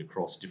connectivity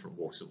across different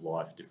walks of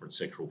life, different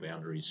sectoral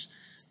boundaries,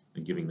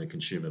 and giving the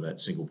consumer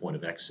that single point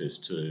of access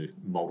to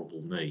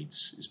multiple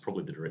needs is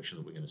probably the direction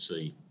that we're going to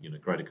see,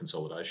 greater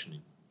consolidation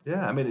in.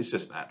 Yeah, I mean, it's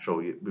just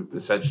natural.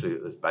 Essentially,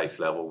 at this base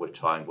level, we're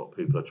tying what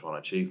people are trying to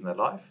achieve in their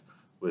life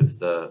with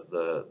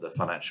the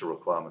financial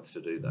requirements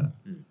to do that.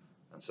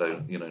 And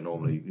so,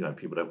 normally,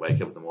 people don't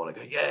wake up in the morning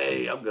and go,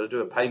 yay, I'm going to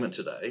do a payment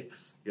today.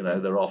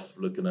 They're off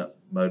looking at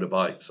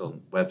motorbikes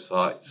on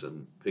websites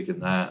and picking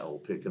that or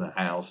picking a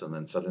house, and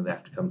then suddenly they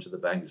have to come to the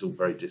bank. It's all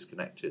very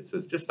disconnected. So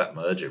it's just that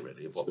merger,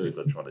 really, of what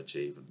people are trying to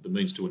achieve. The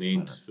means to an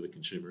end for the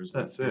consumer, isn't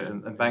it? That's it.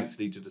 And banks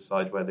need to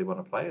decide where they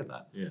want to play in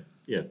that.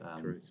 Yeah,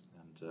 correct.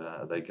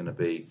 Are they going to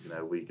be,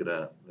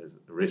 there's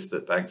a risk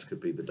that banks could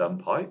be the dumb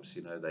pipes.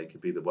 They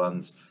could be the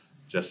ones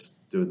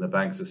just doing the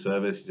banks a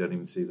service. You don't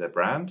even see their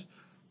brand.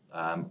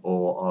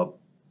 Or are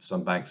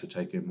some banks are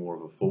taking more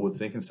of a forward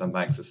thinking. Some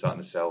banks are starting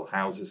to sell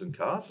houses and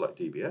cars like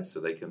DBS, so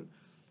they can,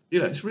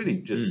 it's really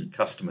just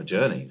customer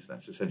journeys.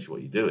 That's essentially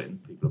what you're doing.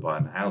 People are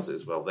buying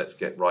houses. Well, let's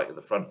get right at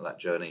the front of that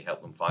journey,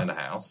 help them find a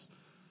house,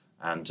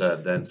 and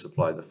then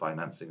supply the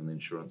financing and the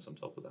insurance on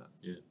top of that.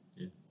 Yeah.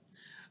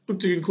 Look,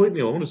 to conclude,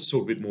 Neal, I want us to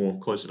talk a bit more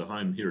closer to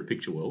home here at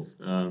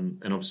PictureWealth.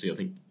 And obviously, I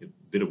think a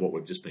bit of what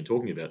we've just been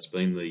talking about has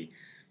been the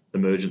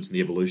emergence and the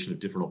evolution of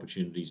different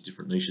opportunities,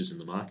 different niches in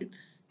the market.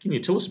 Can you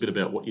tell us a bit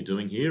about what you're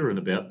doing here and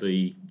about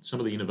some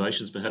of the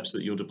innovations perhaps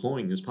that you're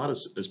deploying as part of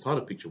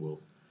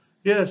PictureWealth?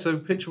 Yeah, so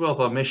PictureWealth,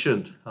 our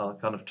mission, our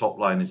kind of top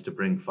line is to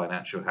bring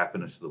financial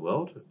happiness to the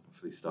world,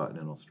 obviously starting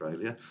in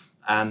Australia.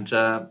 And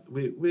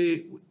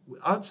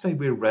I'd say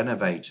we're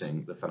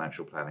renovating the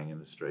financial planning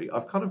industry.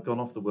 I've kind of gone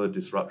off the word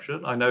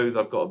disruption. I know that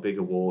I've got a big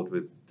award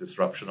with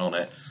disruption on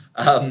it,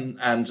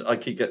 and I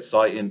keep getting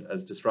cited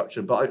as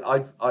disruption, but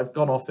I've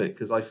gone off it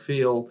because I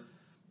feel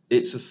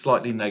it's a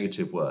slightly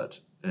negative word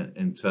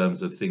in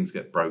terms of things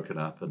get broken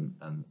up and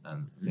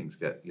things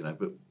get,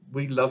 but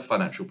we love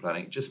financial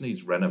planning. It just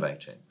needs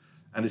renovating.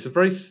 And it's a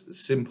very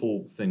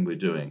simple thing we're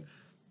doing.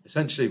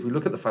 Essentially, if we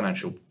look at the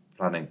financial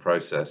planning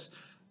process,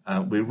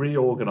 we're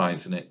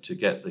reorganizing it to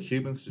get the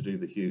humans to do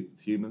the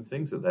human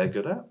things that they're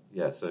good at.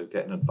 Yeah, so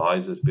getting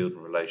advisors, building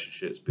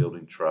relationships,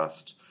 building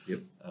trust,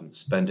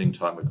 spending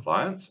time with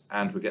clients.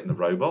 And we're getting the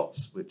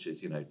robots, which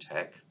is,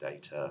 tech,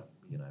 data,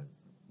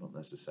 not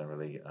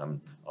necessarily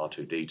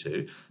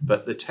R2-D2,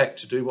 but the tech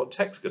to do what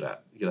tech's good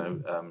at,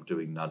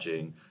 doing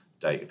nudging,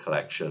 data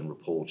collection,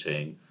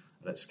 reporting,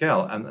 and at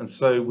scale. And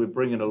so we're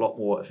bringing a lot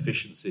more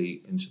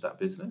efficiency into that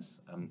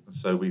business.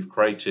 So we've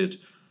created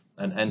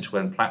an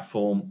end-to-end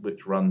platform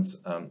which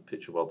runs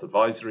PictureWealth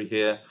Advisory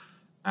here,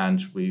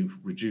 and we've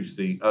reduced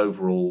the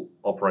overall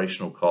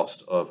operational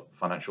cost of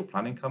financial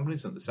planning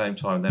companies. At the same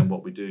time, then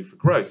what we do for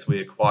growth, we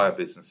acquire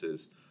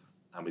businesses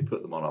and we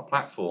put them on our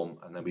platform,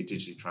 and then we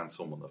digitally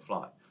transform on the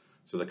fly.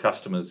 So the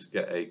customers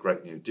get a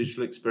great new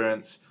digital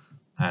experience,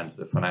 and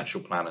the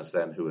financial planners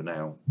then, who are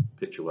now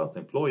PictureWealth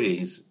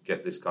employees,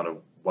 get this kind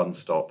of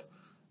one-stop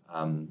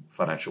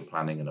financial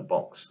planning in a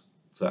box.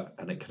 So,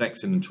 and it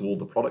connects into all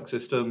the product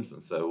systems,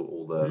 and so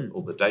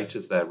all the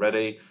data's there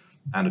ready.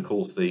 And of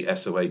course, the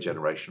SOA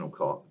generation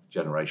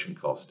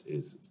cost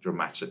is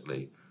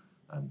dramatically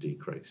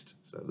decreased.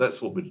 So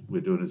that's what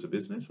we're doing as a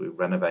business. We're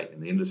renovating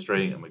the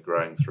industry, and we're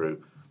growing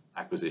through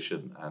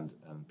acquisition and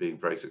being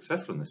very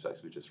successful in this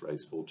space. We just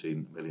raised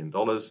 $14 million.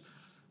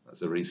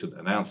 That's a recent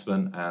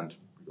announcement, and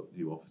we've got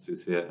new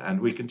offices here, and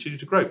we continue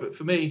to grow. But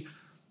for me,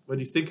 when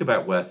you think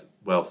about wealth,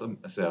 I'm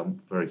a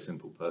very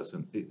simple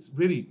person. It's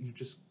really,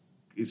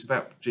 it's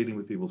about dealing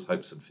with people's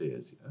hopes and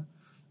fears.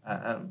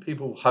 And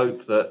people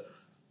hope that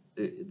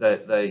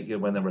they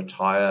when they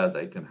retire,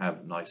 they can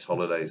have nice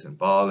holidays in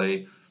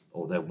Bali,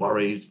 or they're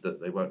worried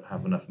that they won't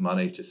have enough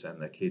money to send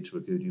their kid to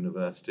a good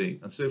university.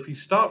 And so if you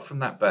start from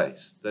that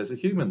base, there's a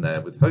human there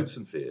with hopes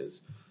and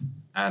fears,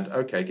 and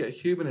get a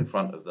human in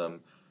front of them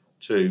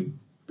to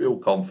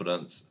build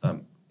confidence,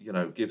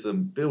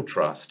 build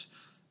trust,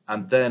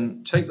 and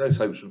then take those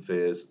hopes and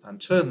fears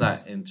and turn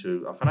that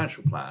into a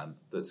financial plan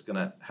that's going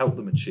to help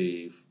them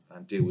achieve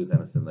and deal with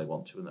anything they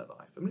want to in their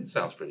life. I mean, it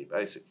sounds pretty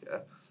basic, yeah?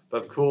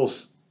 But of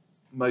course,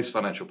 most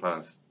financial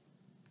planners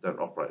don't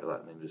operate like that,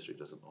 and the industry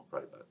doesn't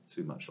operate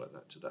too much like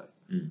that today.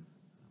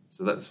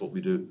 So that's what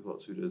we do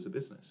as a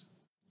business.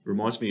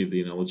 Reminds me of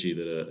the analogy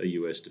that a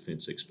US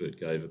defence expert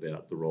gave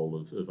about the role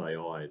of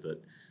AI,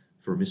 that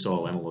for a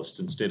missile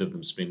analyst, instead of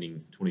them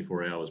spending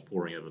 24 hours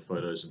poring over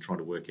photos and trying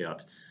to work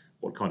out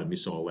what kind of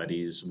missile that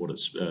is and what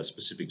its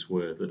specifics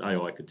were, that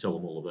AI could tell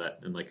them all of that,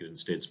 and they could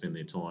instead spend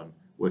their time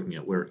working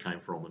out where it came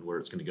from and where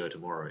it's going to go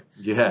tomorrow.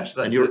 Yes,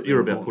 and you're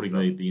about putting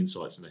the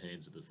insights in the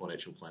hands of the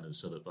financial planners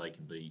so that they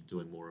can be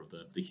doing more of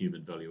the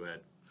human value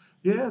add.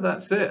 Yeah,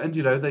 that's it. And,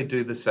 they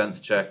do the sense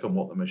check on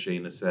what the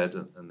machine has said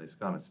and this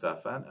kind of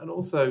stuff. And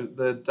also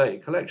the data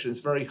collection. It's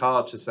very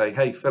hard to say,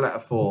 hey, fill out a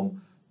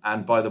form,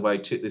 and by the way,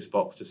 tick this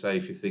box to say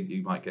if you think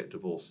you might get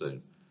divorced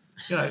soon.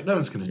 No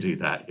one's going to do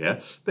that,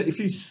 yeah. But if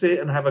you sit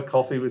and have a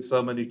coffee with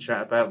someone, you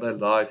chat about their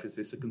life, is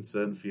this a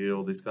concern for you,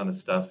 all this kind of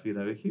stuff,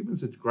 a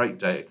human's a great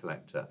data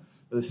collector.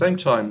 At the same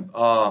time,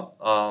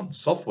 our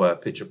software,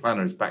 Picture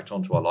Planner, is backed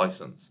onto our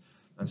license.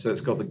 And so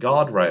it's got the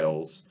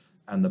guardrails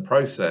and the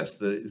process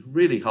that is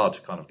really hard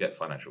to kind of get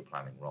financial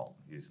planning wrong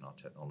using our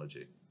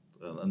technology.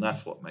 And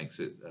that's what makes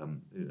it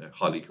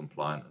highly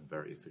compliant and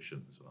very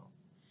efficient as well.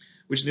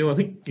 Which, Neil, I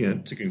think,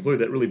 to conclude,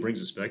 that really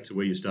brings us back to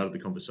where you started the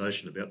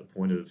conversation about the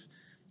point of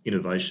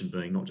innovation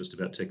being not just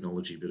about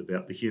technology, but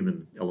about the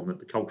human element,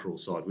 the cultural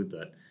side with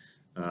that.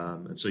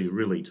 And so you're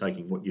really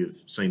taking what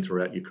you've seen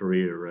throughout your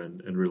career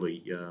and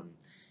really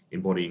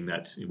embodying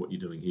that in what you're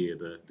doing here,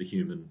 the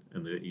human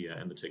and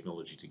the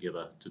technology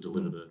together to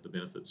deliver the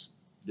benefits.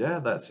 Yeah,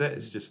 that's it.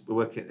 It's just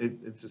working.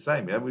 It's the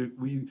same. Yeah,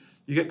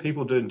 you get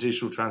people doing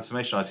digital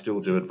transformation. I still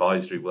do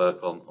advisory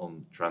work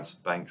on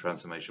bank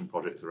transformation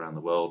projects around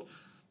the world,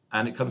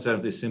 and it comes down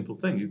to this simple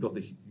thing: you've got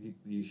the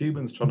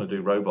humans trying to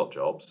do robot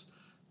jobs.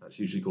 That's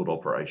usually called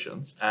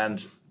operations,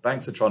 and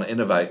banks are trying to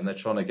innovate and they're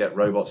trying to get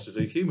robots to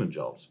do human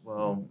jobs.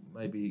 Well,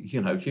 maybe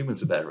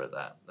humans are better at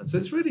that, and so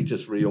it's really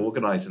just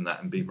reorganizing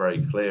that and be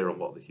very clear on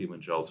what the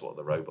human jobs, what are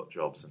the robot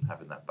jobs, and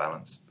having that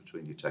balance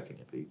between your tech and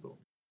your people.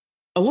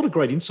 A lot of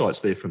great insights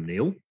there from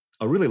Neil.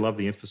 I really love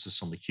the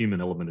emphasis on the human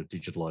element of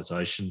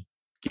digitalisation,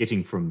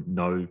 getting from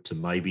no to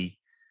maybe,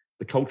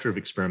 the culture of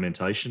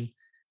experimentation,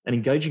 and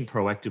engaging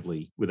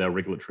proactively with our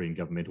regulatory and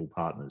governmental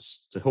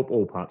partners to help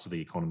all parts of the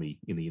economy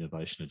in the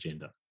innovation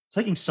agenda.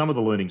 Taking some of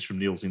the learnings from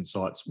Neil's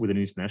insights with an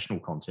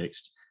international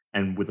context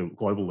and with a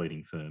global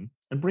leading firm,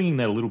 and bringing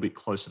that a little bit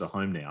closer to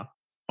home now,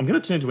 I'm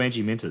going to turn to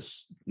Angie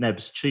Mentis,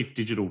 NAB's Chief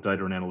Digital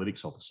Data and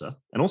Analytics Officer,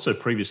 and also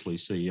previously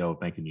CEO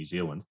of Bank of New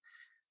Zealand.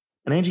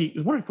 And Angie, I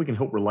was wondering if we can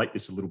help relate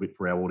this a little bit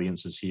for our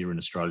audiences here in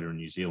Australia and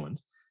New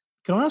Zealand.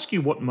 Can I ask you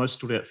what most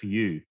stood out for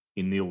you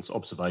in Neil's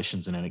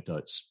observations and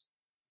anecdotes?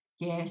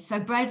 Yeah,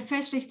 so Brad,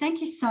 firstly, thank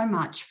you so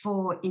much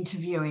for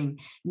interviewing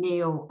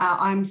Neil.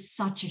 I'm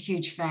such a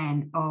huge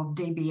fan of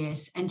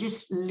DBS, and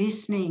just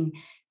listening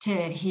to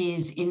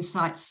his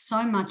insights,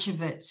 so much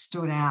of it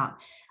stood out.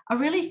 I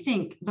really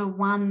think the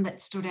one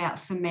that stood out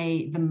for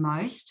me the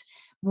most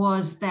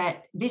was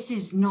that this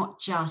is not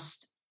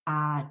just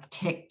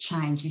tech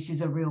change, this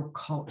is a real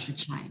culture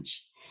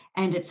change,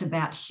 and it's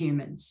about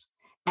humans.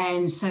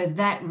 And so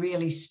that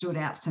really stood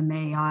out for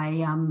me.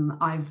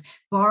 I've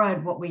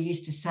borrowed what we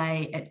used to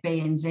say at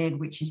BNZ,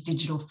 which is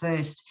digital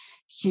first,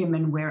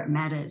 human where it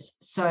matters.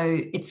 So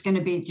it's going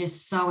to be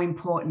just so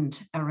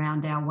important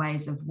around our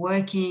ways of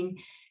working,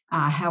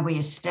 how we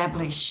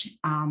establish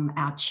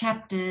our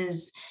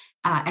chapters,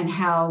 and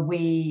how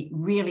we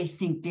really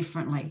think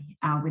differently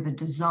with a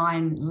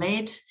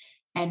design-led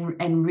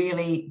and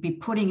really be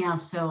putting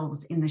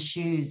ourselves in the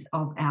shoes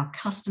of our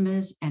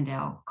customers and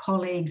our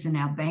colleagues and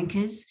our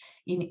bankers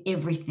in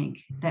everything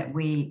that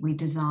we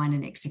design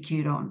and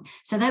execute on.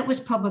 So that was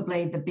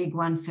probably the big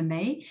one for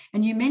me.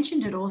 And you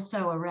mentioned it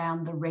also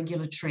around the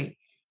regulatory.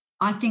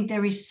 I think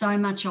there is so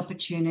much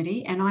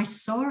opportunity, and I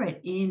saw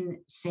it in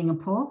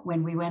Singapore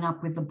when we went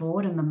up with the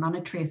board and the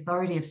Monetary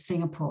Authority of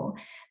Singapore,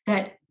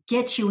 that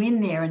gets you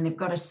in there, and they've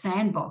got a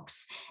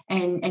sandbox,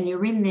 and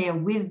you're in there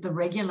with the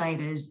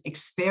regulators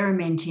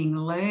experimenting,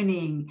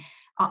 learning.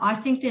 I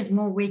think there's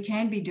more we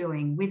can be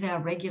doing with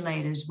our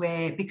regulators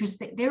because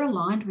they're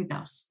aligned with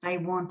us. They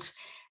want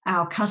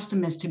our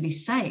customers to be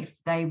safe.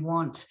 They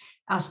want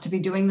us to be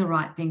doing the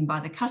right thing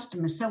by the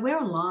customers. So we're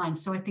aligned.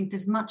 So I think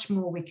there's much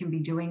more we can be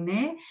doing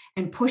there,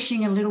 and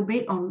pushing a little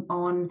bit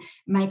on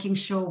making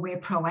sure we're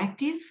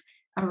proactive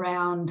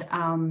around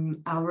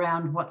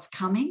what's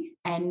coming,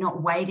 and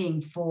not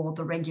waiting for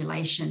the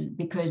regulation,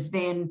 because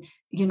then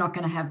you're not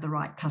going to have the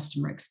right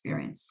customer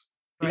experience.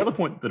 The other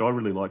point that I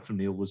really liked from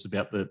Neil was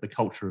about the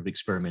culture of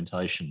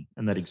experimentation,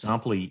 and that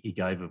example he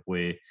gave of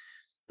where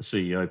the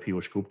CEO,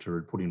 Piyush Gupta,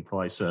 had put in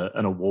place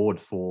an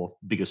award for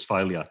biggest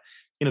failure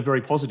in a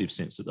very positive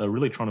sense, that they're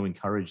really trying to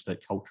encourage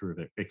that culture of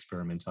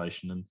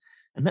experimentation.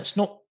 And that's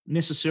not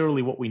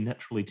necessarily what we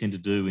naturally tend to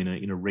do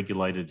in a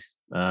regulated,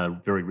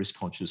 very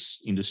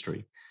risk-conscious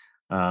industry.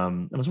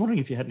 And I was wondering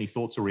if you had any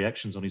thoughts or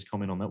reactions on his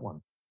comment on that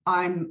one.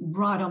 I'm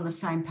right on the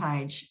same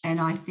page,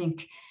 and I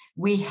think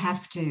we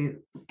have to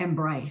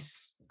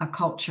embrace a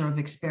culture of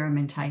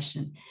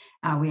experimentation.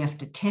 We have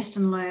to test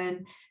and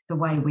learn the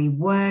way we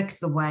work,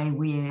 the way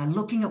we're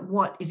looking at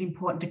what is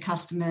important to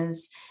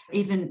customers,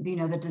 even,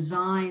 the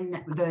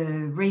design,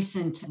 the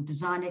recent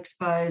design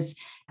expos,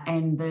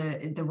 and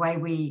the way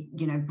we,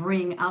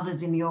 bring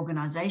others in the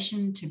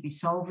organisation to be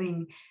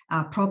solving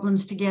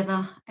problems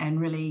together, and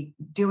really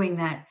doing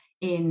that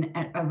in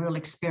a real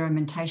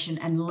experimentation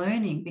and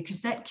learning,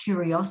 because that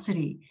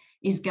curiosity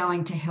is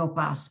going to help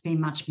us be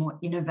much more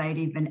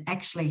innovative and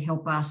actually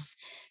help us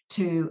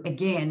to,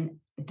 again,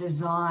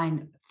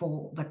 design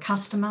for the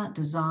customer,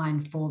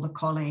 design for the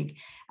colleague.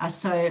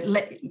 So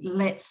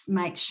let's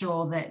make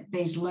sure that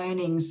these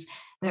learnings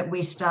that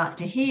we start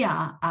to hear,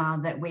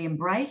 that we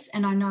embrace.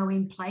 And I know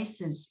in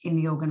places in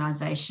the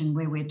organisation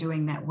where we're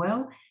doing that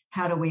well,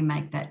 how do we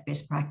make that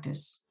best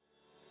practice?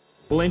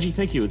 Well, Angie,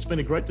 thank you. It's been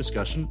a great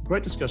discussion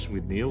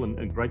with Neal,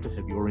 and great to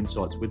have your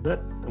insights with that.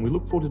 And we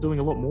look forward to doing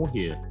a lot more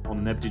here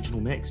on NAB Digital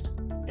Next.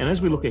 And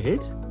as we look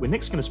ahead, we're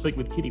next going to speak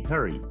with Kitty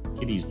Parry.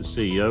 Kitty is the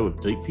CEO of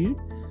Deepview,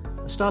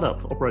 a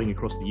startup operating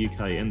across the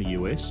UK and the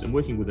US and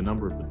working with a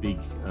number of the big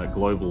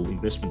global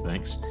investment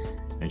banks.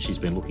 And she's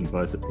been looking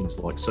both at things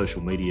like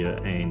social media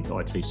and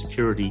IT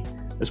security,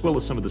 as well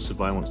as some of the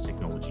surveillance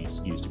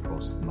technologies used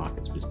across the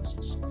market's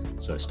businesses.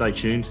 So stay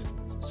tuned.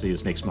 See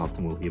us next month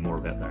and we'll hear more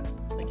about that.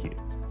 Thank you.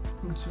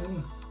 Thank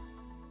you.